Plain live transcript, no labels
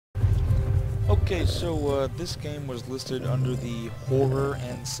Okay, so this game was listed under the horror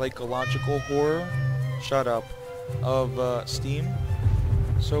and psychological horror, shut up, of Steam.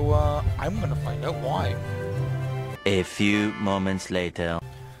 So I'm gonna find out why. A few moments later.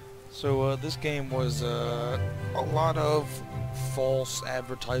 So this game was a lot of false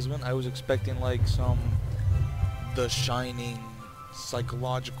advertisement. I was expecting like some The Shining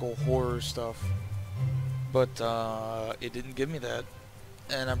psychological horror stuff, but it didn't give me that.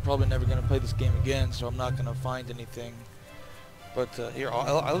 And I'm probably never gonna play this game again, so I'm not gonna find anything. But here,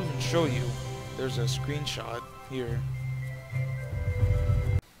 I'll even show you. There's a screenshot here.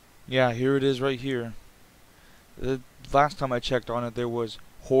 Yeah, here it is right here. The last time I checked on it, there was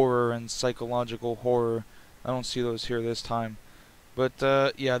horror and psychological horror. I don't see those here this time.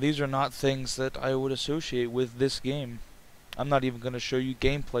 But yeah, these are not things that I would associate with this game. I'm not even going to show you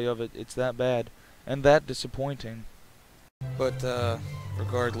gameplay of it. It's that bad and that disappointing. But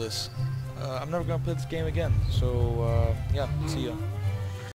regardless, I'm never going to play this game again. So yeah, see ya.